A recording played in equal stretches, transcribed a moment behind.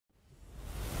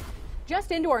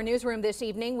Just into our newsroom this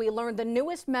evening, we learned the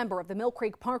newest member of the Mill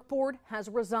Creek Park Board has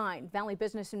resigned. Valley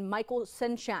businessman Michael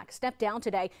Senchak stepped down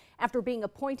today after being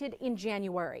appointed in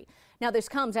January. Now, this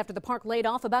comes after the park laid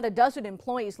off about a dozen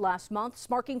employees last month,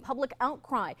 sparking public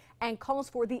outcry and calls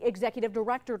for the executive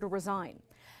director to resign.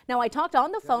 Now, I talked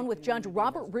on the phone with Judge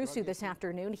Robert Rusu this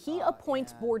afternoon. He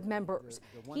appoints board members.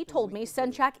 He told me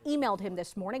Senchak emailed him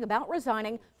this morning about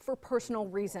resigning for personal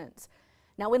reasons.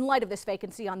 Now, in light of this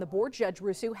vacancy on the board, Judge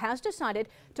Rusu has decided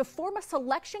to form a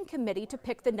selection committee to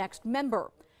pick the next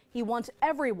member. He wants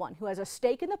everyone who has a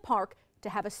stake in the park to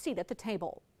have a seat at the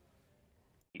table.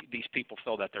 These people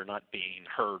feel that they're not being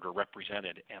heard or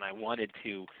represented, and I wanted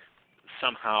to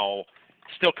somehow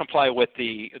still comply with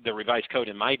the revised code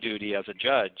in my duty as a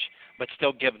judge, but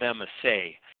still give them a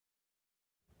say.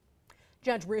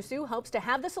 Judge Rusu hopes to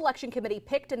have the selection committee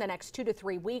picked in the next 2 to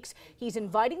 3 weeks. He's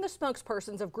inviting the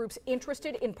spokespersons of groups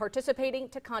interested in participating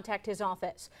to contact his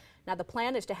office. Now, the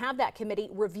plan is to have that committee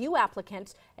review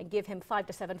applicants and give him 5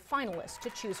 to 7 finalists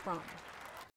to choose from.